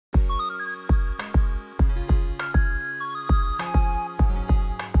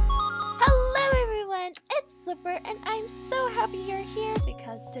Slipper, and I'm so happy you're here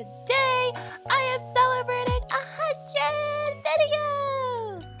because today I am celebrating 100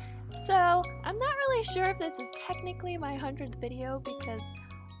 videos! So, I'm not really sure if this is technically my 100th video because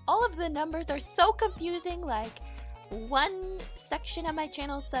all of the numbers are so confusing. Like, one section of my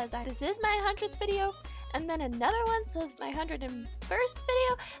channel says this is my 100th video, and then another one says my 101st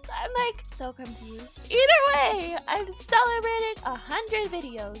video, so I'm like so confused. Either way, I'm celebrating 100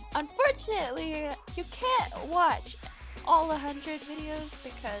 videos. Unfortunately, you can't watch all 100 videos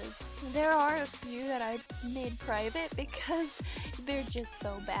because there are a few that I made private because they're just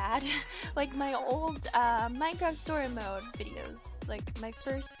so bad. Like my old Minecraft story mode videos, like my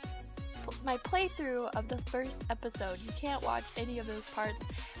playthrough of the first episode. You can't watch any of those parts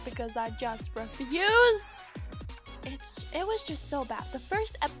because I just refuse. It was just so bad. The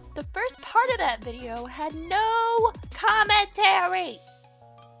first part of that video had no commentary.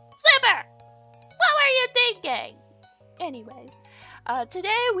 Slipper, what were you thinking? Anyways,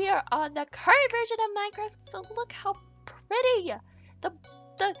 today we are on the current version of Minecraft. So look how pretty the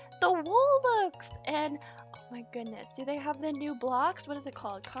wool looks, and oh my goodness, do they have the new blocks? What is it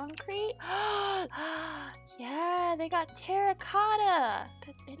called? Concrete? Yeah, they got terracotta.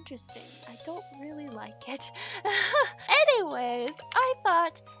 That's interesting. I don't really like it. Anyways, I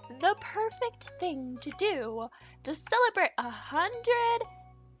thought the perfect thing to do to celebrate 100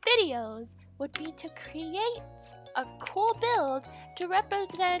 videos would be to create a cool build to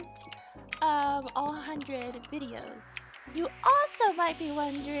represent all 100 videos. You also might be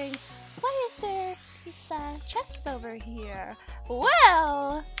wondering, why is there these chests over here?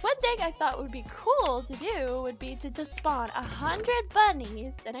 Well, one thing I thought would be cool to do would be to spawn 100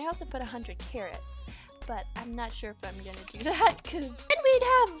 bunnies, and I also put 100 carrots. But I'm not sure if I'm gonna do that because then we'd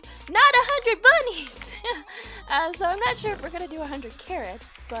have not 100 bunnies. So I'm not sure if we're gonna do 100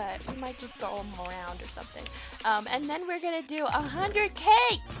 carrots, but we might just throw them around or something. And then we're gonna do 100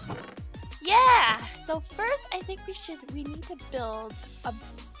 cakes. Yeah. So first, I think we need to build a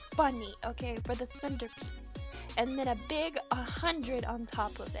bunny, okay, for the centerpiece, and then a big 100 on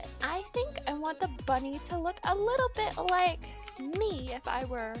top of it. I think I want the bunny to look a little bit like me if I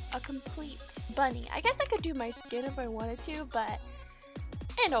were a complete bunny. I guess I could do my skin if I wanted to, but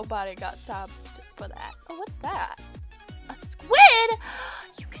ain't nobody got time for that. Oh, what's that? A squid?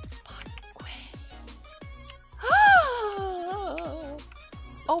 You can spawn a squid.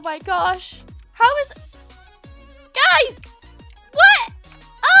 Oh my gosh. How is... Guys! What?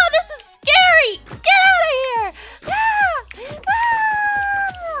 Oh, this is scary! Get out of here! Ah!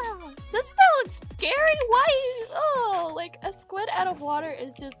 Doesn't that look scary? Why? Oh, like a squid out of water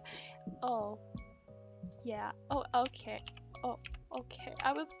is just... Oh. Yeah. Oh, okay. Oh, okay.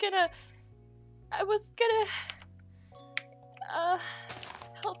 I was gonna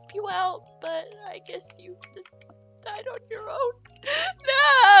help you out, but I guess you just died on your own.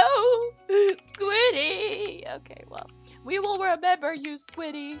 No! Squiddy! Okay, well, we will remember you,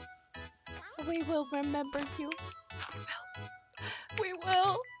 Squiddy. We will remember you. We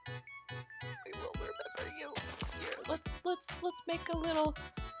will remember you. Here, let's make a little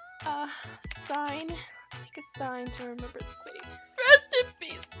sign. Take a sign to remember Squiddy. Rest in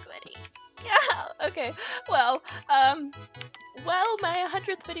peace, Squiddy. Yeah. Okay. Well, my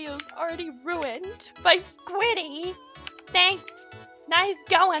 100th video is already ruined by Squiddy. Thanks. Nice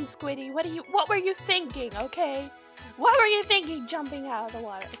going, Squiddy. What were you thinking? Okay. What were you thinking jumping out of the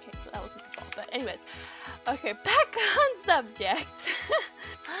water? Okay, so that was my fault. But anyways, okay, back on subject.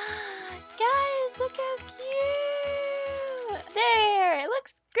 Guys, look how cute. There, it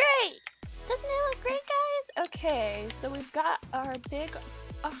looks great. Doesn't it look great, guys? Okay, so we've got our big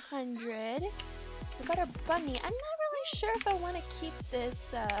 100. We got our bunny. I'm not really sure if I want to keep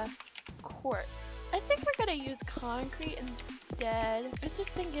this quartz. I think we're gonna use concrete instead. I just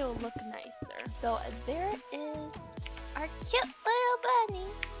think it'll look nicer. So there is our cute little bunny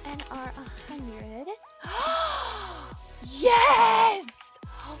and our 100. Yes!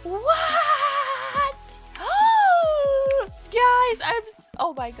 What? Guys,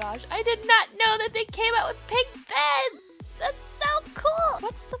 oh my gosh, I did not know that they came out with pink beds. That's so cool.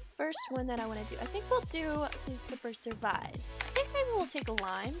 What's the first one that I want to do? I think we'll do Slipper Survives. I think maybe we'll take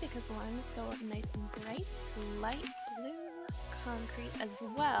lime because the lime is so nice and bright. Light blue concrete as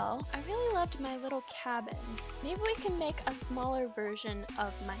well. I really loved my little cabin. Maybe we can make a smaller version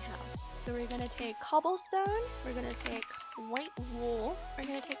of my house. So we're gonna take cobblestone, we're gonna take white wool, we're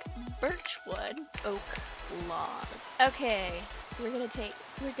gonna take birch wood, oak log. Okay, so we're gonna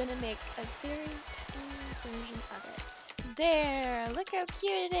make a very tiny version of it. There, look how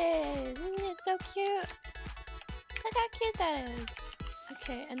cute it is. Isn't it so cute? Look how cute that is.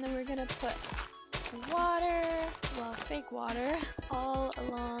 Okay, and then we're gonna put water, well, fake water, all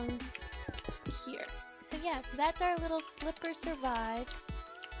along here. So yeah, so that's our little Slipper Survives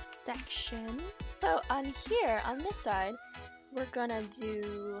section. So on here, on this side, we're gonna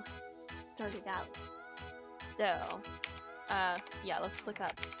do Stardew Valley. So, yeah, let's look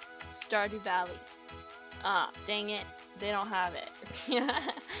up Stardew Valley. Ah, dang it, they don't have it.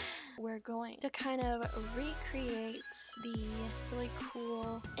 We're going to kind of recreate the really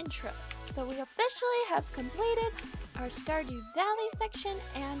cool intro. So we officially have completed our Stardew Valley section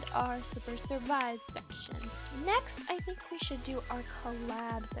and our Super Survive section. Next, I think we should do our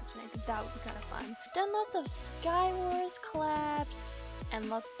collab section. I think that would be kind of fun. Done lots of Sky Wars collabs and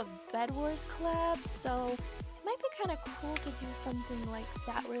lots of Bed Wars collabs, so it might be kind of cool to do something like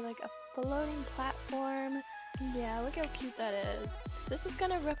that, where like a floating platform. Yeah, look how cute that is. This is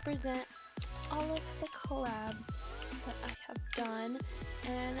gonna represent all of the collabs that I have done,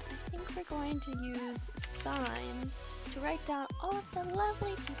 and I think we're going to use signs to write down all of the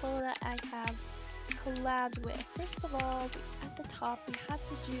lovely people that I have collabed with. First of all, at the top we have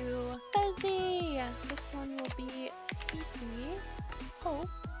to do Fuzzy. This one will be Cece, Hope,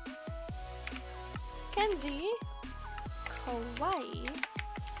 Kenzie, Kawaii,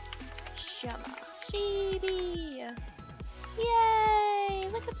 Gemma, Chibi. Yay!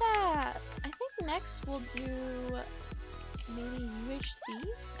 Look at that! I think next we'll do maybe UHC.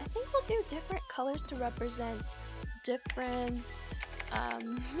 I think we'll do different colors to represent different,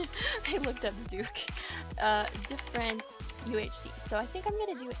 I looked up Zook, different UHC. So I think I'm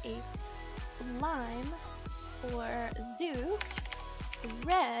gonna do a lime for Zook,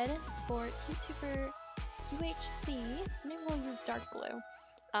 red for YouTuber UHC, maybe we'll use dark blue,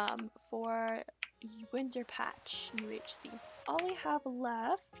 for Winter Patch UHC. All we have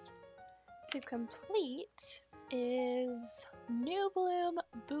left to complete is New Bloom,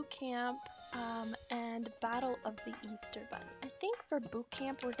 Boot Camp, and Battle of the Easter Bunny. I think for Boot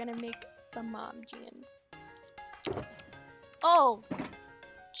Camp we're gonna make some jeans. Oh!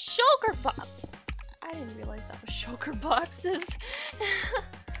 Shulker box! I didn't realize that was shulker boxes.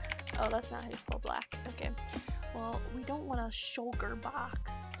 Oh, that's not how you spell black. Okay. Well, we don't want a shulker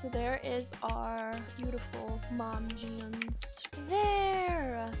box. So there is our beautiful mom jeans.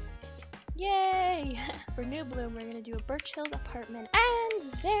 There! Yay! For New Bloom, we're gonna do a Birch Hills apartment.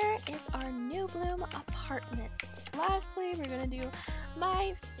 And there is our New Bloom apartment. Lastly, we're gonna do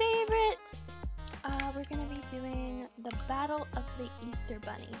my favorite. We're gonna be doing the Battle of the Easter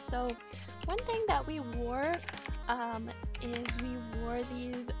Bunny. So one thing that we wore is we wore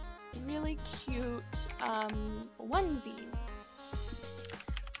these really cute onesies.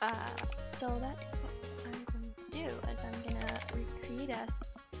 So that is what I'm going to do, is I'm gonna recreate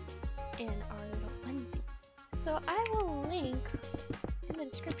us in our little onesies. So I will link in the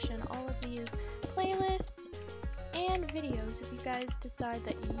description all of these playlists and videos if you guys decide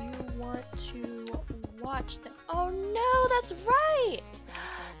that you want to watch them. Oh no, that's right!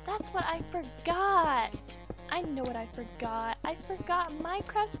 That's what I forgot! I know what I forgot. I forgot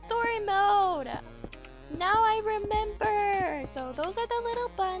Minecraft Story Mode! Now I remember! So those are the little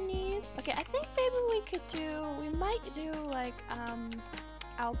bunnies. Okay, I think maybe we might do like,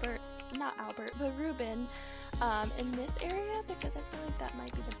 not Albert, but Ruben, in this area, because I feel like that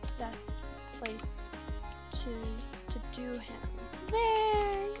might be the best place to do him.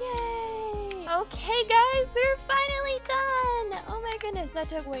 There! Yay! Okay guys, we're finally done! Oh my goodness, that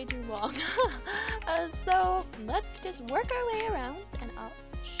took way too long. So let's just work our way around and I'll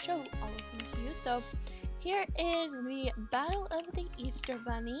show all of them to you. So here is the Battle of the Easter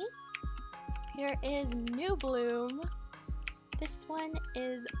Bunny. Here is New Bloom. This one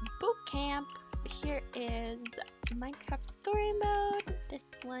is Boot Camp. Here is Minecraft Story Mode.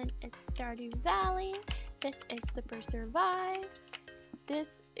 This one is Stardew Valley. This is Super Survives.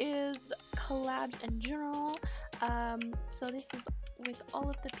 This is collabs in general. So this is with all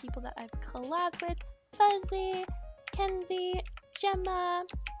of the people that I've collabed with. Fuzzy, Kenzie, Gemma,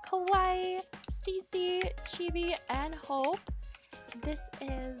 Kawaii, Cece, Chibi, and Hope. This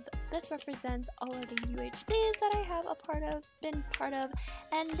represents all of the UHCs that I have been part of,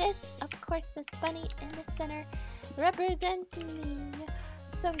 and this, of course, this bunny in the center represents me.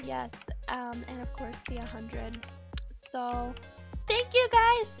 So yes, and of course the 100. So thank you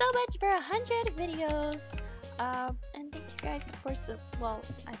guys so much for 100 videos. And thank you guys, of course, well,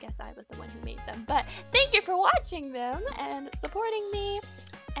 I guess I was the one who made them, but thank you for watching them and supporting me.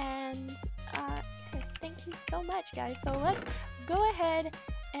 And yes, thank you so much, guys. So let's go ahead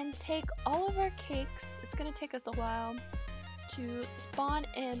and take all of our cakes. It's gonna take us a while to spawn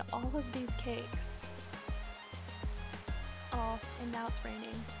in all of these cakes. Oh, and now it's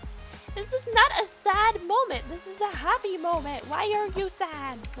raining. This is not a sad moment. This is a happy moment. Why are you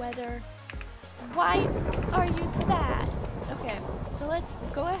sad, weather? Why are you sad? Okay, so let's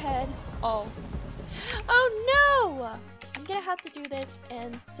go ahead. Oh. Oh no! I'm gonna have to do this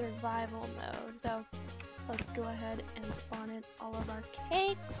in survival mode. So let's go ahead and spawn in all of our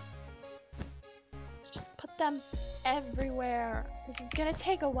cakes. Just put them everywhere. This is gonna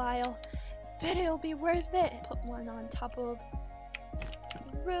take a while, but it'll be worth it. Put one on top of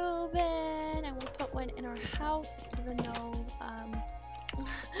Ruben, and we'll put one in our house, even though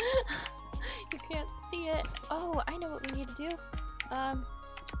you can't see it. Oh, I know what we need to do.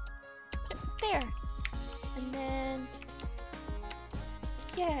 Put it there, and then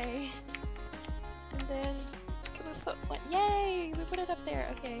yay, and then can we put one? Yay, we put it up there.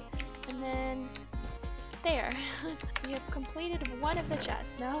 Okay, and then there. We have completed one of the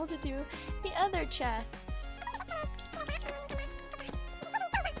chests. Now to do the other chest.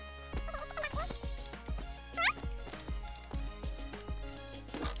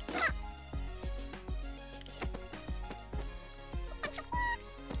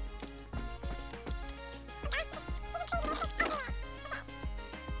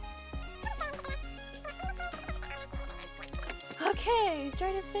 Okay,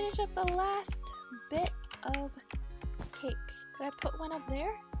 trying to finish up the last bit of cake. Could I put one up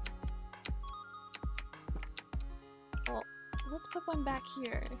there? Well, let's put one back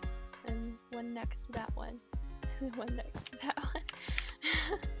here, and one next to that one, and one next to that one.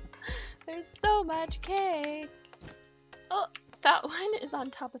 There's so much cake! Oh, that one is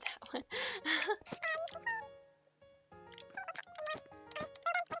on top of that one.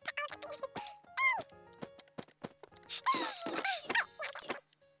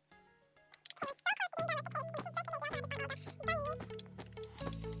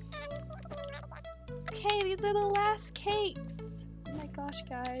 Okay, these are the last cakes. Oh my gosh,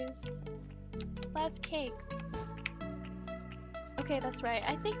 guys. Last cakes. Okay, that's right.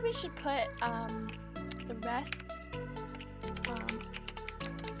 I think we should put the rest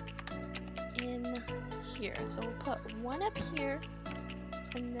in here. So we'll put one up here,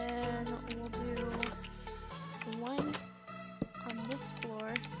 and then we'll do one on this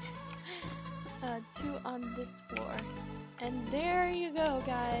floor, two on this floor. And there you go,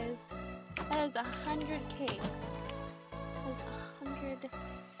 guys. That is 100 cakes. That is 100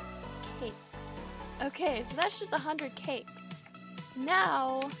 cakes. Okay, so that's just 100 cakes.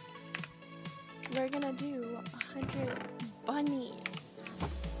 Now, we're gonna do 100 bunnies.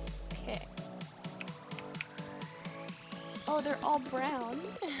 Okay. Oh, they're all brown.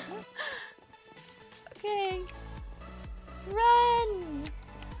 Okay. Run!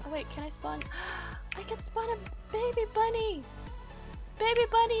 Oh wait, can I spawn? I can spawn a baby bunny! Baby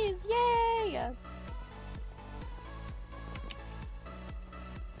bunnies, yay!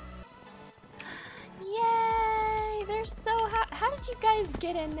 Yay! They're so happy. How did you guys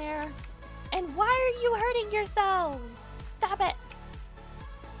get in there? And why are you hurting yourselves? Stop it!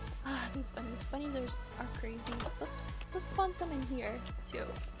 Ah, these bunnies are crazy. Let's spawn some in here too.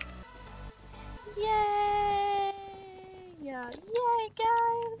 Yay! Yeah, yay,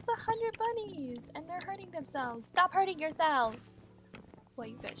 guys! 100 bunnies, and they're hurting themselves. Stop hurting yourselves. Well,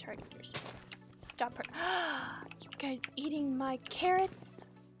 you guys hurting yourself. Stop hurt. You guys eating my carrots?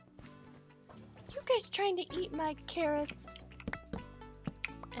 You guys trying to eat my carrots?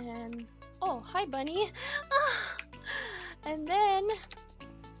 And oh, hi, bunny. And then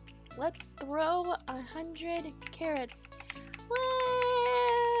let's throw 100 carrots. Woo!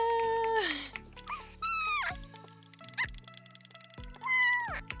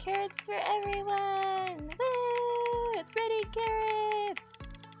 Carrots for everyone! Woo! It's ready, carrots!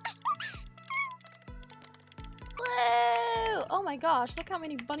 Woo! Oh my gosh, look how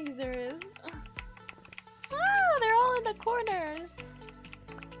many bunnies there is. Oh, they're all in the corner.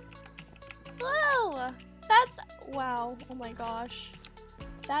 Whoa! That's, wow, oh my gosh.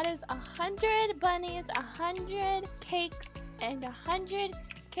 That is 100 bunnies, 100 cakes, and 100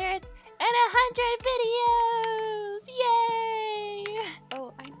 carrots, and 100 videos! Yay!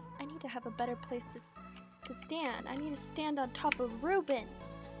 Oh, I need to have a better place to stand. I need to stand on top of Ruben.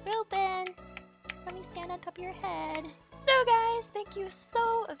 Ruben, let me stand on top of your head. So guys, thank you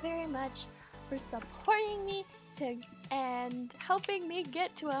so very much for supporting me and helping me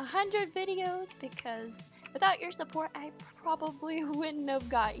get to 100 videos, because without your support, I probably wouldn't have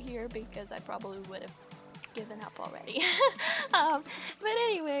got here, because I probably would have given up already. But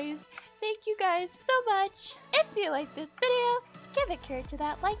anyways, thank you guys so much. If you like this video, give a carrot to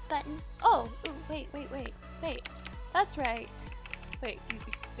that like button. Oh, ooh, wait. That's right. Wait.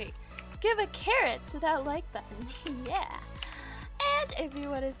 Give a carrot to that like button. Yeah. And if you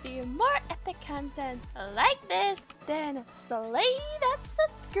want to see more epic content like this, then slay that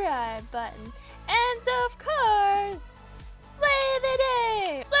subscribe button. And of course, slay the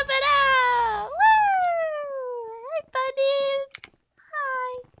day! Slip it out! Woo! Hi, bunnies! Hi!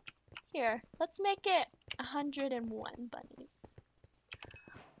 Here, let's make it 101 bunnies.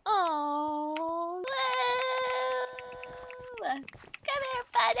 Oh, come here,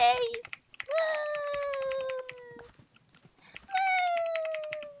 buddies. Woo!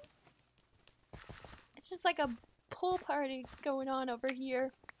 Woo! It's just like a pool party going on over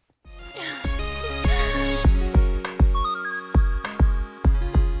here.